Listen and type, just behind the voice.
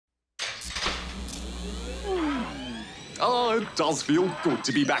It does feel good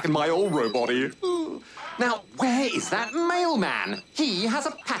to be back in my old robot-y. Now, where is that mailman? He has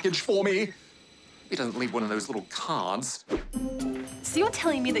a package for me. He doesn't leave one of those little cards. So you're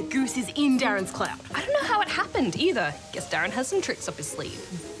telling me that Goose is in Darren's cloud? I don't know how it happened either. Guess Darren has some tricks up his sleeve.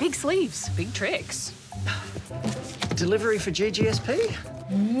 Big sleeves. Big tricks. Delivery for GGSP?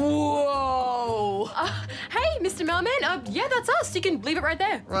 Whoa! Hey, Mr. Mailman. Yeah, that's us. You can leave it right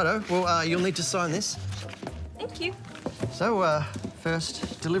there. Righto. Well, you'll need to sign this. Thank you. So,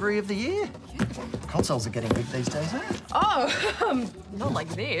 first delivery of the year? Consoles are getting big these days, huh? Oh, not like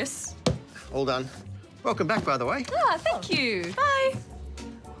this. All done. Welcome back, by the way. Ah, thank you. Bye.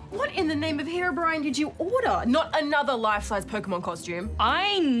 What in the name of Herobrine did you order? Not another life-size Pokemon costume.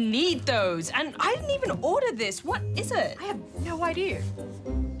 I need those, and I didn't even order this. What is it? I have no idea.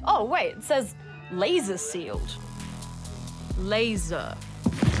 Oh, wait, it says laser sealed. Laser.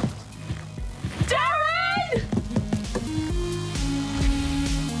 Darren!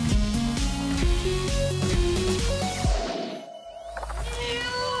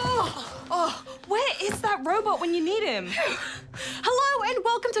 Oh, where is that robot when you need him? Hello and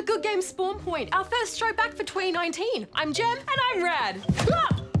welcome to Good Game Spawn Point, our first show back for 2019. I'm Jem. And I'm Rad.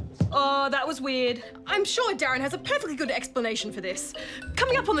 Oh, that was weird. I'm sure Darren has a perfectly good explanation for this.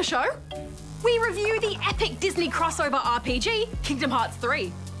 Coming up on the show, we review the epic Disney crossover RPG, Kingdom Hearts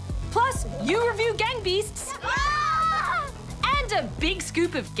 3. Plus, you review Gang Beasts. And a big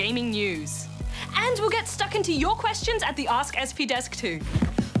scoop of gaming news. And we'll get stuck into your questions at the Ask SP desk too.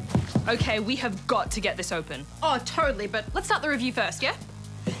 Okay, we have got to get this open. Oh, totally, but let's start the review first, yeah?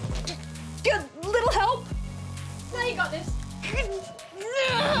 Good little help. Now you got this.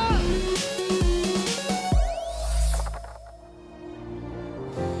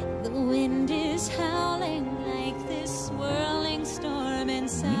 The wind is howling like this swirling storm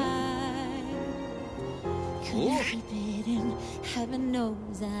inside. Could keep it in, heaven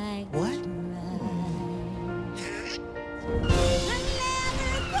knows I What? tried. I'm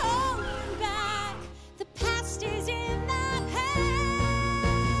never going back. The past is in the past.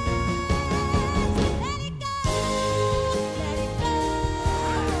 Let it go, let it go.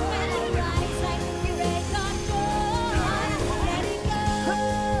 When it rises like a red hot let it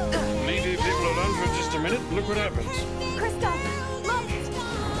go. Leave you people alone for just a minute. Look what happens. Kristoff, look!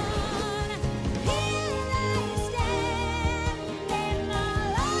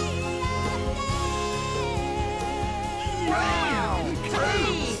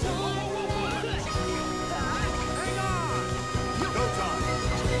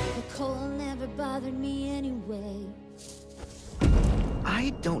 The cold never bothered me anyway.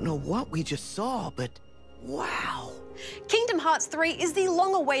 I don't know what we just saw, but wow. Kingdom Hearts 3 is the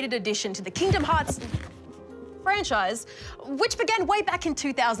long-awaited addition to the Kingdom Hearts franchise, which began way back in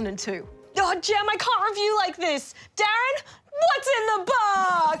 2002. Oh, Jem, I can't review like this. Darren, what's in the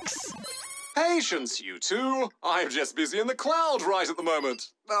box? Patience, you two. I'm just busy in the cloud right at the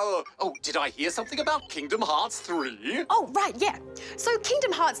moment. Oh, did I hear something about Kingdom Hearts 3? Oh, right, yeah. So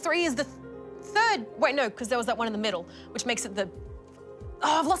Kingdom Hearts 3 is the third... Wait, no, because there was that one in the middle, which makes it the...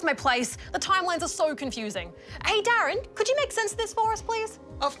 Oh, I've lost my place. The timelines are so confusing. Hey, Darren, could you make sense of this for us, please?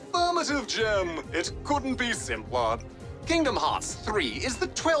 Affirmative, Jem. It couldn't be simpler. Kingdom Hearts 3 is the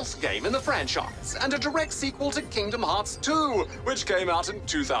 12th game in the franchise and a direct sequel to Kingdom Hearts 2, which came out in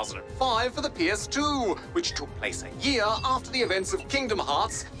 2005 for the PS2, which took place a year after the events of Kingdom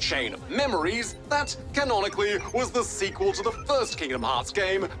Hearts Chain of Memories that, canonically, was the sequel to the first Kingdom Hearts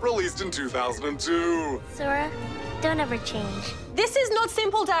game released in 2002. Sora, don't ever change. This is not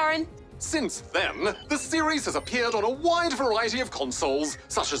simple, Darren. Since then, the series has appeared on a wide variety of consoles,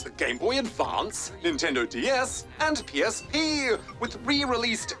 such as the Game Boy Advance, Nintendo DS, and PSP, with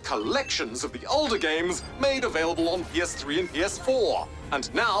re-released collections of the older games made available on PS3 and PS4.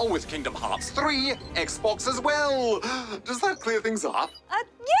 And now, with Kingdom Hearts 3, Xbox as well. Does that clear things up?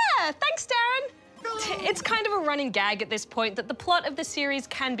 Yeah, thanks, Darren. It's kind of a running gag at this point that the plot of the series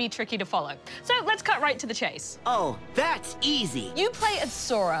can be tricky to follow. So let's cut right to the chase. Oh, that's easy. You play as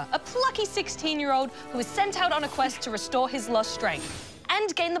Sora, a plucky 16-year-old who is sent out on a quest to restore his lost strength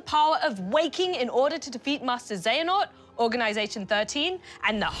and gain the power of waking in order to defeat Master Xehanort, Organization 13,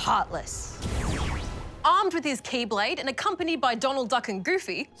 and the Heartless. Armed with his Keyblade and accompanied by Donald Duck and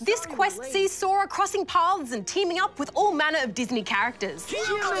Goofy, this quest sees Sora crossing paths and teaming up with all manner of Disney characters.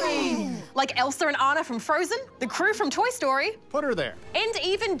 Like Elsa and Anna from Frozen, the crew from Toy Story, Put her there. and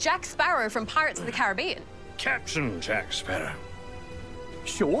even Jack Sparrow from Pirates of the Caribbean. Captain Jack Sparrow.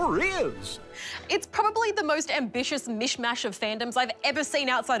 Sure is. It's probably the most ambitious mishmash of fandoms I've ever seen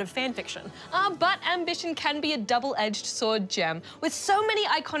outside of fanfiction. But ambition can be a double-edged sword, Gem. With so many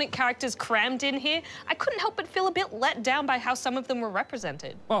iconic characters crammed in here, I couldn't help but feel a bit let down by how some of them were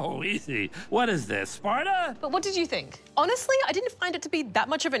represented. Oh, easy. What is this, Sparta? But what did you think? Honestly, I didn't find it to be that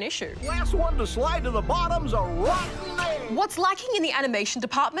much of an issue. Last one to slide to the bottom's a rotten egg. What's lacking in the animation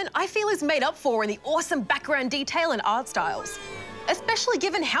department, I feel is made up for in the awesome background detail and art styles. Especially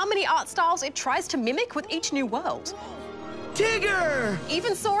given how many art styles it tries to mimic with each new world. Tigger!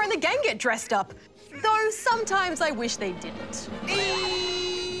 Even Sora and the gang get dressed up, though sometimes I wish they didn't.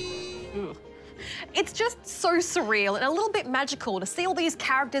 It's just so surreal and a little bit magical to see all these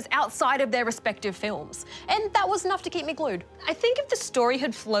characters outside of their respective films, and that was enough to keep me glued. I think if the story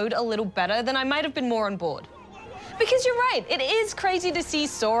had flowed a little better, then I might have been more on board. Because you're right, it is crazy to see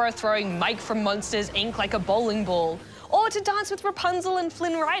Sora throwing Mike from Monsters, Inc. like a bowling ball, or to dance with Rapunzel and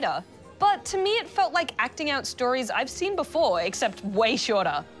Flynn Rider. But to me, it felt like acting out stories I've seen before, except way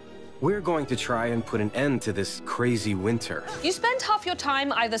shorter. We're going to try and put an end to this crazy winter. You spend half your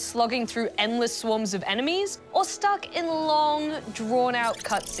time either slogging through endless swarms of enemies, or stuck in long, drawn-out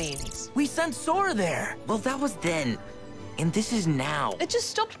cutscenes. We sent Sora there. Well, that was then. And this is now. It just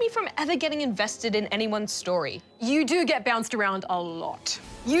stopped me from ever getting invested in anyone's story. You do get bounced around a lot.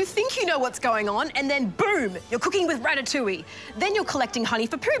 You think you know what's going on, and then boom, you're cooking with Ratatouille. Then you're collecting honey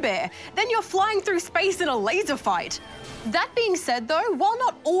for Pooh Bear. Then you're flying through space in a laser fight. That being said, though, while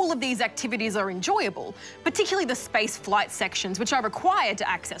not all of these activities are enjoyable, particularly the space flight sections, which are required to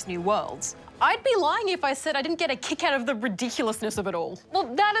access new worlds, I'd be lying if I said I didn't get a kick out of the ridiculousness of it all.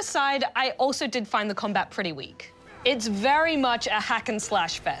 Well, that aside, I also did find the combat pretty weak. It's very much a hack and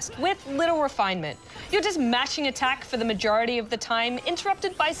slash fest, with little refinement. You're just mashing attack for the majority of the time,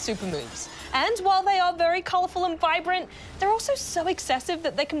 interrupted by super moves. And while they are very colorful and vibrant, they're also so excessive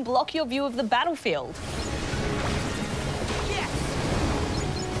that they can block your view of the battlefield. Yes!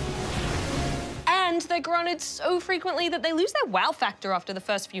 And they're granted so frequently that they lose their wow factor after the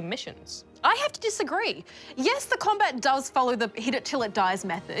first few missions. I have to disagree. Yes, the combat does follow the hit it till it dies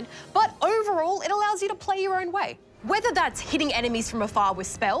method, but overall, it allows you to play your own way. Whether that's hitting enemies from afar with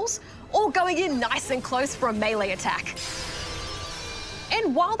spells, or going in nice and close for a melee attack.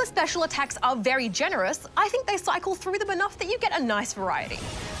 And while the special attacks are very generous, I think they cycle through them enough that you get a nice variety.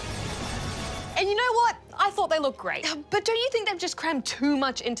 And you know what? I thought they looked great. But don't you think they've just crammed too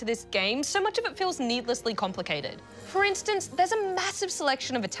much into this game? So much of it feels needlessly complicated. For instance, there's a massive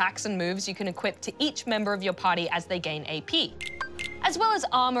selection of attacks and moves you can equip to each member of your party as they gain AP, as well as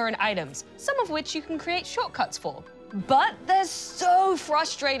armor and items, some of which you can create shortcuts for. But they're so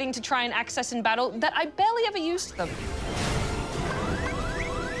frustrating to try and access in battle that I barely ever used them.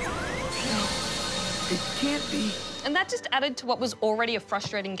 It can't be. And that just added to what was already a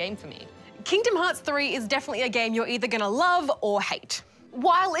frustrating game for me. Kingdom Hearts 3 is definitely a game you're either gonna love or hate.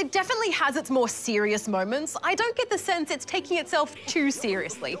 While it definitely has its more serious moments, I don't get the sense it's taking itself too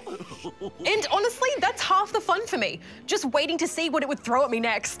seriously. And honestly, that's half the fun for me, just waiting to see what it would throw at me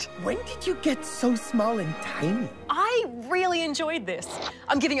next. When did you get so small and tiny? I really enjoyed this.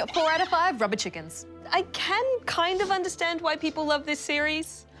 I'm giving it 4 out of 5 rubber chickens. I can kind of understand why people love this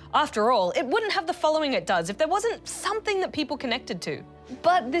series. After all, it wouldn't have the following it does if there wasn't something that people connected to.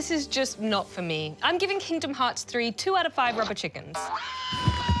 But this is just not for me. I'm giving Kingdom Hearts 3 2 out of 5 rubber chickens.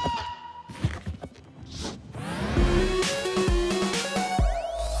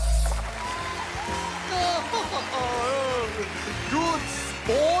 Good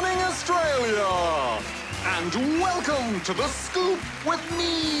spawning, Australia! And welcome to The Scoop with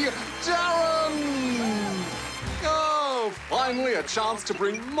me, Darren! Oh, finally a chance to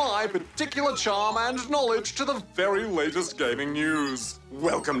bring my particular charm and knowledge to the very latest gaming news.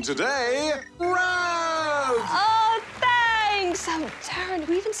 Welcome today, Rad! Oh, thanks! Darren,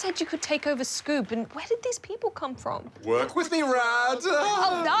 we even said you could take over Scoop, and where did these people come from? Work with me, Rad!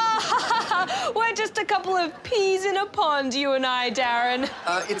 We're just a couple of peas in a pond, you and I, Darren.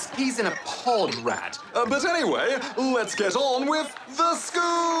 It's peas in a pod, Rad. But anyway, let's get on with The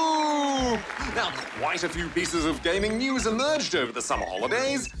Scoop! Now, quite a few pieces of gaming news emerged over the summer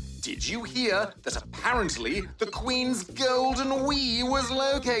holidays. Did you hear that apparently the Queen's golden Wii was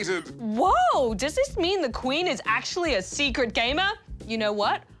located? Whoa, does this mean the Queen is actually a secret gamer? You know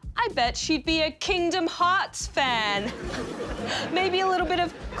what? I bet she'd be a Kingdom Hearts fan. Maybe a little bit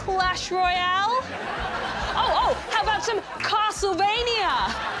of Clash Royale? Oh, how about some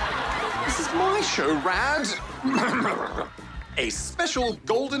Castlevania? This is my show, Rad. A special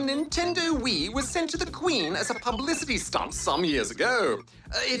golden Nintendo Wii was sent to the Queen as a publicity stunt some years ago.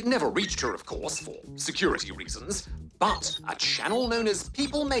 It never reached her, of course, for security reasons. But a channel known as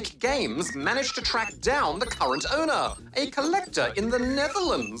People Make Games managed to track down the current owner, a collector in the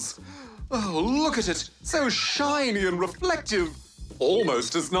Netherlands. Oh, look at it, so shiny and reflective.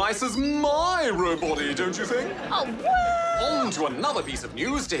 Almost as nice as my robot-y, don't you think? Oh, what? On to another piece of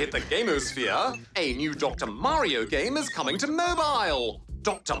news to hit the gamosphere. A new Dr. Mario game is coming to mobile.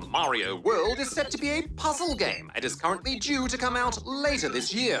 Dr. Mario World is set to be a puzzle game and is currently due to come out later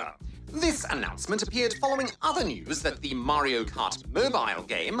this year. This announcement appeared following other news that the Mario Kart mobile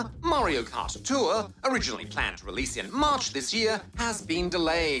game, Mario Kart Tour, originally planned to release in March this year, has been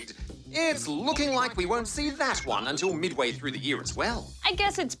delayed. It's looking like we won't see that one until midway through the year as well. I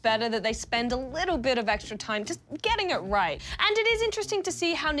guess it's better that they spend a little bit of extra time just getting it right. And it is interesting to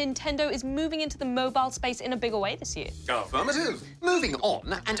see how Nintendo is moving into the mobile space in a bigger way this year. Affirmative. Moving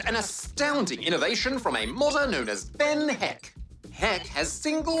on, and an astounding innovation from a modder known as Ben Heck. Heck has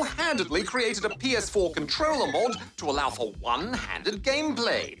single-handedly created a PS4 controller mod to allow for one-handed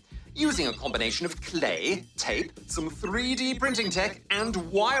gameplay. Using a combination of clay, tape, some 3D printing tech, and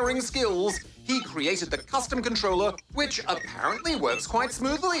wiring skills, he created the custom controller, which apparently works quite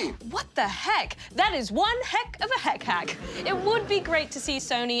smoothly. What the heck? That is one heck of a heck hack. It would be great to see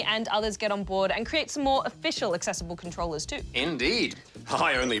Sony and others get on board and create some more official accessible controllers too. Indeed.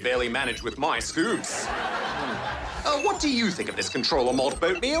 I only barely manage with my scoops. What do you think of this controller mod,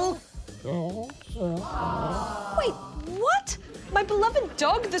 Boatmeal? Wait, what? My beloved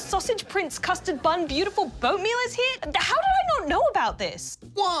dog, the Sausage Prince Custard Bun Beautiful Boatmeal is here? How did I not know about this?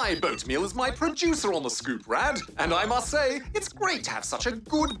 Why, Boatmeal is my producer on the Scoop, Rad. And I must say, it's great to have such a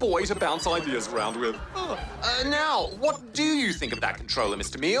good boy to bounce ideas around with. Now, what do you think of that controller,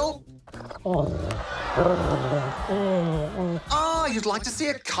 Mr. Meal? You'd like to see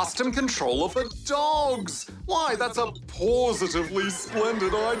a custom controller for dogs. Why, that's a positively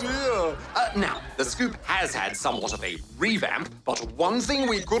splendid idea. Now, the Scoop has had somewhat of a revamp, but one thing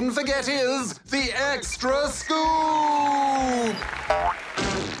we couldn't forget is the Extra Scoop!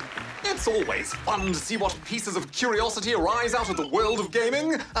 It's always fun to see what pieces of curiosity arise out of the world of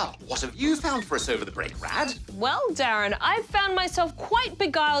gaming. What have you found for us over the break, Rad? Well, Darren, I've found myself quite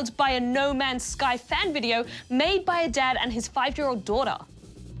beguiled by a No Man's Sky fan video made by a dad and his 5-year-old daughter.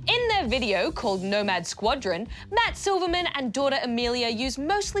 In their video, called Nomad Squadron, Matt Silverman and daughter Amelia use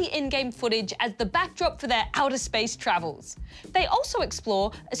mostly in-game footage as the backdrop for their outer space travels. They also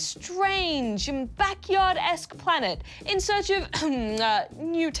explore a strange and backyard-esque planet in search of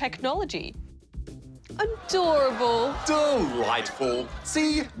new technology. Adorable. Delightful.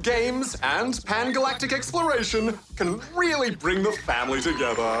 See, games and pan-galactic exploration can really bring the family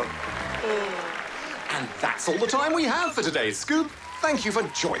together. And that's all the time we have for today's Scoop. Thank you for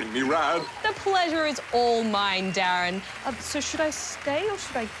joining me, Rad. The pleasure is all mine, Darren. So should I stay or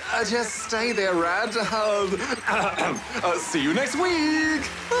should I... Just stay there, Rad. See you next week.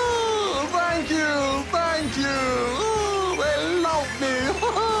 Oh, thank you. Thank you. Oh, they love me.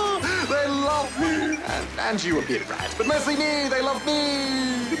 They love me. And you a bit, Rad. But mostly me. They love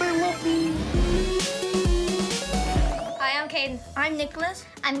me. They love me. Hi, I'm Caden. I'm Nicholas.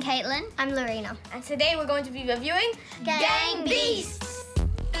 I'm Caitlin. I'm Lorena. And today we're going to be reviewing Gang Beasts.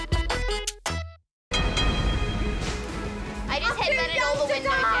 I just headbutted all the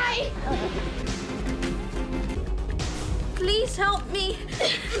windows down. Please help me.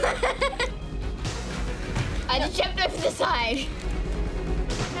 I just jumped over the side.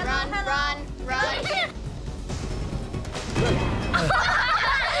 Run.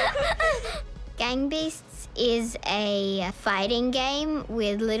 Gang Beasts is a fighting game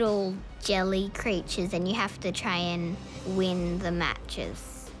with little jelly creatures, and you have to try and win the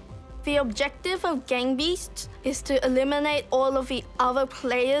matches. The objective of Gang Beasts is to eliminate all of the other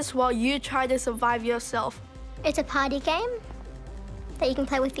players while you try to survive yourself. It's a party game that you can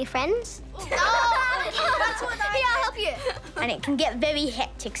play with your friends. Oh, that's what I... Here, I'll help you. And it can get very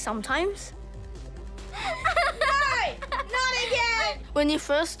hectic sometimes. No, not again. When you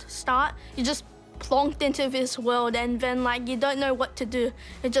first start, you just plonked into this world, and then you don't know what to do.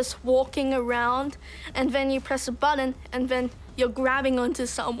 You're just walking around, and then you press a button, and then you're grabbing onto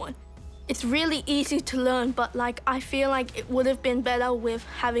someone. It's really easy to learn, but I feel like it would have been better with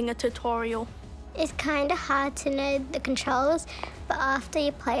having a tutorial. It's kind of hard to know the controls, but after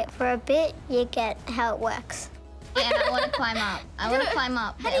you play it for a bit, you get how it works. And I want to climb up. I want to climb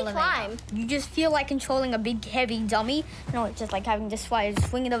up the elevator. How do you climb? You just feel like controlling a big, heavy dummy. No, it's just like having to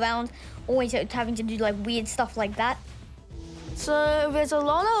swing it around, always having to do weird stuff like that. So there's a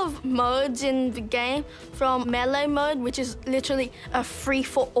lot of modes in the game, from melee mode, which is literally a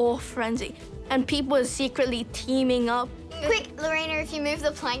free-for-all frenzy, and people are secretly teaming up. Quick, Lorena, if you move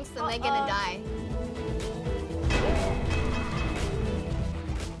the planks, then they're gonna die.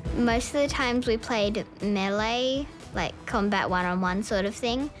 Most of the times we played melee, like combat one-on-one sort of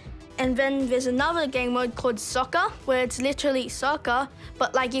thing. And then there's another game mode called soccer, where it's literally soccer,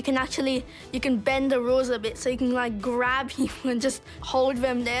 but like you can bend the rules a bit, so you can like grab people and just hold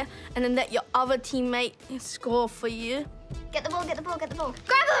them there, and then let your other teammate score for you. Get the ball, get the ball, get the ball.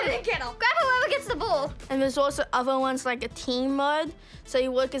 Grab him! Grab whoever gets the ball. And there's also other ones like a team mode, so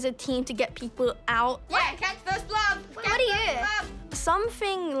you work as a team to get people out. Yeah, catch first blood. What are you?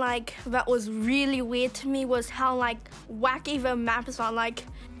 Something like that was really weird to me was how like wacky the maps are. Like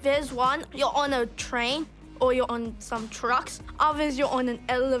there's one, you're on a train or you're on some trucks. Others, you're on an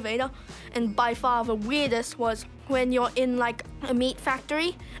elevator. And by far the weirdest was when you're in like a meat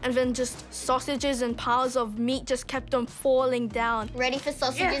factory and then just sausages and piles of meat just kept on falling down. Ready for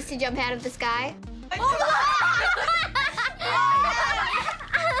sausages to jump out of the sky?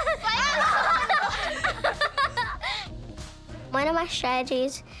 One of my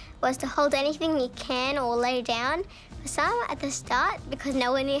strategies was to hold anything you can or lay down for some at the start because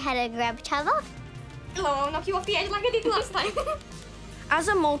no one knew how to grab each other. I'll knock you off the edge like I did last time. As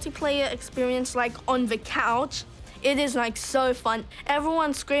a multiplayer experience like on the couch, it is like so fun.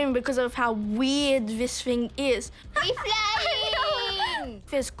 Everyone's screaming because of how weird this thing is. We're flying!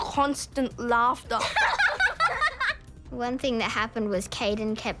 There's constant laughter. One thing that happened was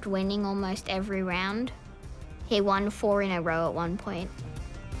Caden kept winning almost every round. He won 4 in a row at one point.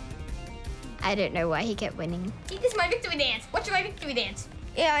 I don't know why he kept winning. This is my victory dance. Watch my victory dance.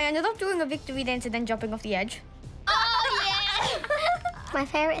 Yeah, I ended up doing a victory dance and then jumping off the edge. Oh, yeah! My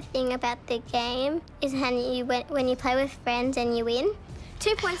favourite thing about the game is when you play with friends and you win.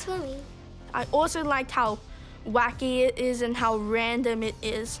 2 points for me. I also liked how wacky it is and how random it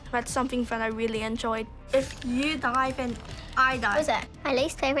is. That's something that I really enjoyed. If you die, then I die. What's that? My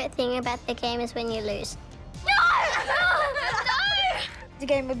least favourite thing about the game is when you lose. The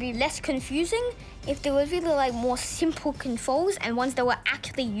game would be less confusing if there was really like more simple controls and ones that were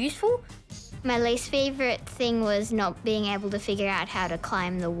actually useful. My least favourite thing was not being able to figure out how to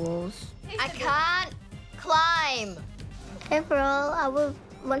climb the walls. I can't climb. Overall, I would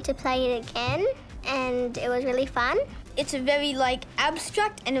want to play it again, and it was really fun. It's a very like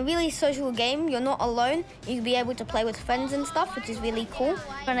abstract and a really social game. You're not alone. You'll be able to play with friends and stuff, which is really cool.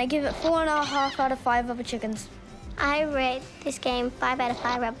 And I give it 4.5 out of 5 rubber chickens. I rate this game 5 out of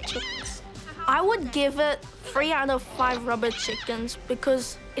 5 rubber chickens. I would give it 3 out of 5 rubber chickens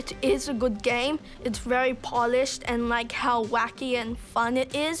because it is a good game. It's very polished and like how wacky and fun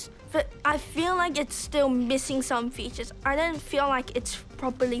it is. But I feel like it's still missing some features. I don't feel like it's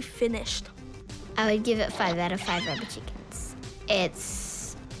properly finished. I would give it 5 out of 5 rubber chickens.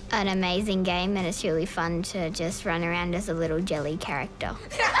 It's an amazing game and it's really fun to just run around as a little jelly character.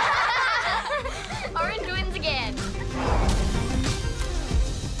 Orange wins again.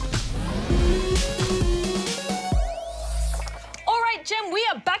 All right, Jem, we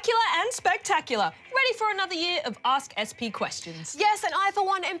are bacular and spectacular. Ready for another year of Ask SP questions. Yes, and I, for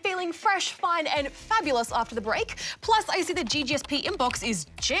one, am feeling fresh, fine and fabulous after the break. Plus, I see the GGSP inbox is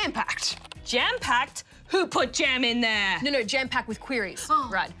jam-packed. Jam-packed? Who put jam in there? No, jam-packed with queries.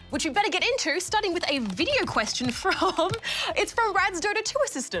 Right, which we better get into, starting with a video question from... It's from Rad's Dota 2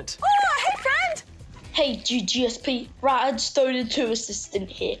 assistant. Oh, hey, friend! Hey, GGSP, Rad's Dota 2 assistant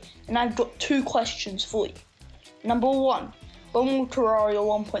here, and I've got 2 questions for you. Number 1, when will Terraria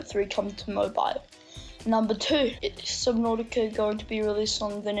 1.3 come to mobile? Number 2, is Subnautica going to be released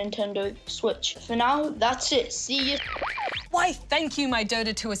on the Nintendo Switch? For now, that's it. See you. Why, thank you, my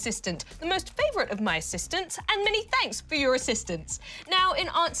Dota 2 assistant, the most favourite of my assistants, and many thanks for your assistance. Now, in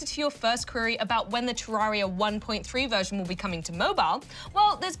answer to your first query about when the Terraria 1.3 version will be coming to mobile,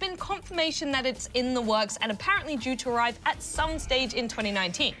 well, there's been confirmation that it's in the works and apparently due to arrive at some stage in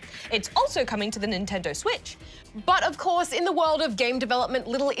 2019. It's also coming to the Nintendo Switch. But of course, in the world of game development,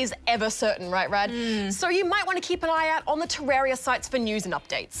 little is ever certain, right, Rad? So you might want to keep an eye out on the Terraria sites for news and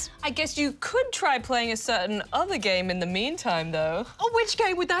updates. I guess you could try playing a certain other game in the meantime, though. Oh, which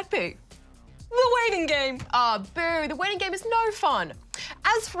game would that be? The waiting game. Ah, boo, the waiting game is no fun.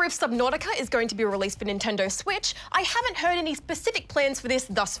 As for if Subnautica is going to be released for Nintendo Switch, I haven't heard any specific plans for this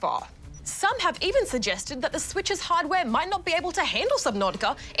thus far. Some have even suggested that the Switch's hardware might not be able to handle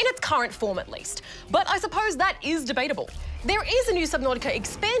Subnautica, in its current form at least. But I suppose that is debatable. There is a new Subnautica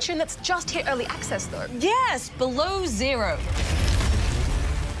expansion that's just hit early access though. Yes, Below Zero.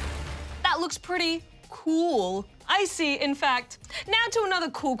 That looks pretty cool. I see, in fact. Now to another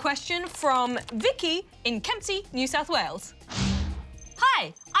cool question from Vicky in Kempsey, New South Wales.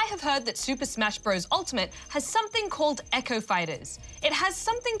 Hi, I have heard that Super Smash Bros. Ultimate has something called Echo Fighters. It has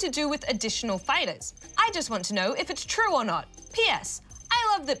something to do with additional fighters. I just want to know if it's true or not. P.S.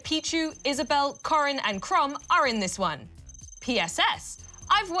 I love that Pichu, Isabelle, Corrin and Chrom are in this one. P.S.S.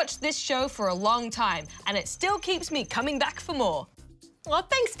 I've watched this show for a long time and it still keeps me coming back for more. Well,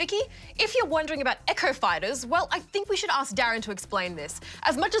 thanks, Vicky. If you're wondering about Echo Fighters, well, I think we should ask Darren to explain this.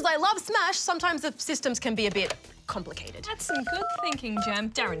 As much as I love Smash, sometimes the systems can be a bit complicated. That's some good thinking,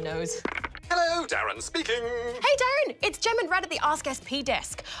 Gem. Darren knows. Hello, Darren speaking. Hey, Darren, it's Gem and Rad at the Ask SP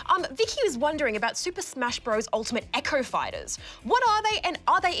desk. Vicky was wondering about Super Smash Bros. Ultimate Echo Fighters. What are they, and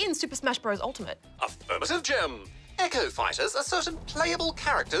are they in Super Smash Bros. Ultimate? Affirmative, Gem. Echo Fighters are certain playable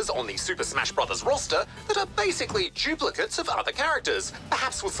characters on the Super Smash Bros. Roster that are basically duplicates of other characters,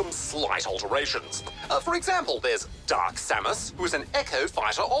 perhaps with some slight alterations. For example, there's Dark Samus, who is an Echo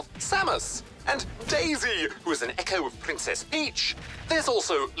Fighter of Samus, and Daisy, who is an echo of Princess Peach. There's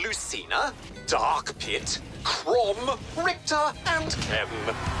also Lucina, Dark Pit, Chrom, Richter, and Ken.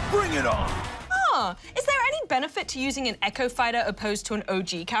 Bring it on! Is there any benefit to using an Echo Fighter opposed to an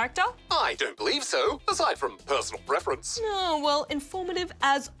OG character? I don't believe so, aside from personal preference. Oh, well, informative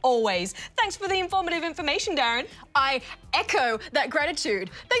as always. Thanks for the informative information, Darren. I echo that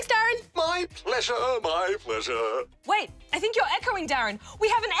gratitude. Thanks, Darren. My pleasure, my pleasure. Wait, I think you're echoing, Darren. We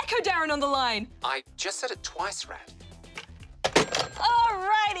have an Echo Darren on the line. I just said it twice, Rad.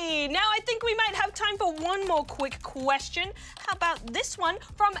 Alrighty, now I think we might have time for one more quick question. How about this one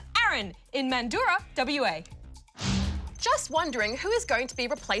from Aaron in Mandurah, WA? Just wondering who is going to be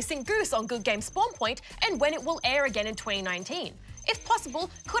replacing Goose on Good Game Spawn Point and when it will air again in 2019. If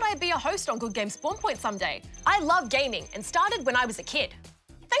possible, could I be a host on Good Game Spawn Point someday? I love gaming and started when I was a kid.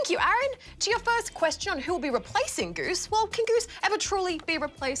 Thank you, Aaron. To your first question on who will be replacing Goose, well, can Goose ever truly be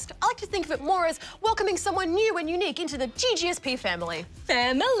replaced? I like to think of it more as welcoming someone new and unique into the GGSP family.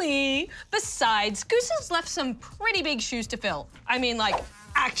 Family! Besides, Goose has left some pretty big shoes to fill. I mean, like,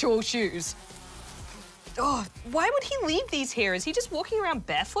 actual shoes. Oh, why would he leave these here? Is he just walking around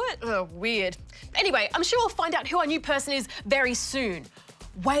barefoot? Oh, weird. Anyway, I'm sure we'll find out who our new person is very soon.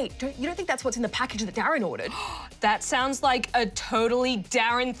 Wait, you don't think that's what's in the package that Darren ordered? That sounds like a totally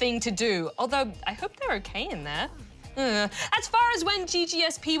Darren thing to do, although I hope they're okay in there. As far as when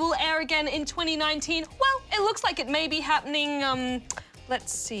GGSP will air again in 2019, well, it looks like it may be happening,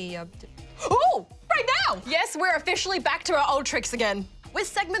 let's see. Oh, right now! Yes, we're officially back to our old tricks again. With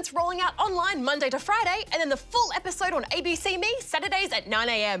segments rolling out online Monday to Friday, and then the full episode on ABC Me Saturdays at 9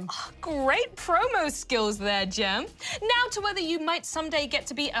 a.m. Oh, great promo skills there, Gem. Now to whether you might someday get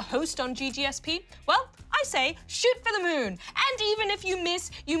to be a host on GGSP. Well, I say shoot for the moon. And even if you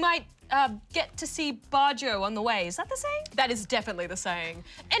miss, you might get to see Barjo on the way. Is that the saying? That is definitely the saying.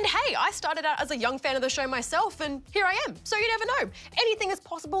 And hey, I started out as a young fan of the show myself, and here I am. So you never know. Anything is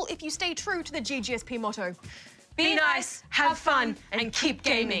possible if you stay true to the GGSP motto. Be nice, have fun, and keep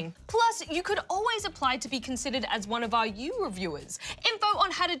gaming. Plus, you could always apply to be considered as one of our U reviewers. Info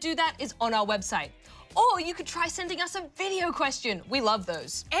on how to do that is on our website. Or you could try sending us a video question. We love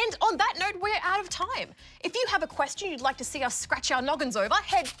those. And on that note, we're out of time. If you have a question you'd like to see us scratch our noggins over,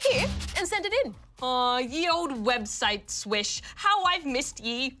 head here and send it in. Aw, ye old website swish. How I've missed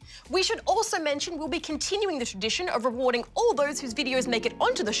ye. We should also mention we'll be continuing the tradition of rewarding all those whose videos make it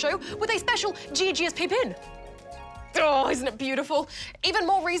onto the show with a special GGSP pin. Oh, isn't it beautiful? Even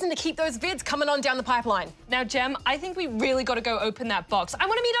more reason to keep those vids coming on down the pipeline. Now, Gem, I think we really got to go open that box. I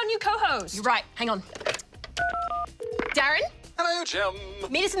want to meet our new co-host. You're right. Hang on. Darren? Hello, Gem.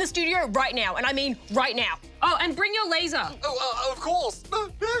 Meet us in the studio right now, and I mean right now. Oh, and bring your laser. Oh, of course.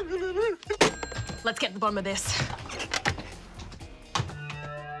 Let's get to the bottom of this.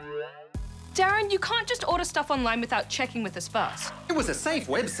 Darren, you can't just order stuff online without checking with us first. It was a safe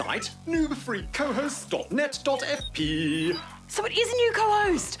website, noobfreecohost.net.fp. So it is a new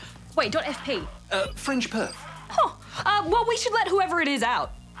co-host. Wait, .fp? Fringe perf. Huh. Well, we should let whoever it is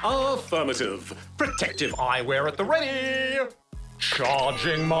out. Affirmative. Protective eyewear at the ready.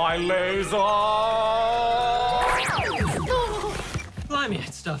 Charging my laser. Blimey,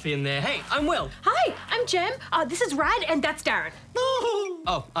 it's stuffy in there. Hey, I'm Will. Hi, I'm Gem. This is Rad, and that's Darren.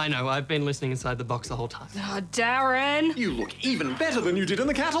 Oh, I know. I've been listening inside the box the whole time. Oh, Darren. You look even better than you did in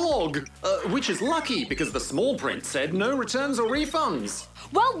the catalogue. Which is lucky because the small print said no returns or refunds.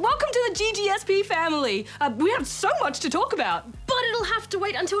 Well, welcome to the GGSP family. We have so much to talk about. But it'll have to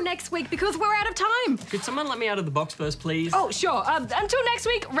wait until next week because we're out of time. Could someone let me out of the box first, please? Oh, sure. Until next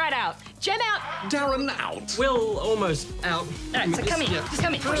week, right out. Jem out. Darren out. Will almost out. All right, so come here. Just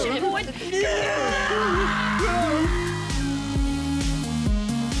come here. Push it forward.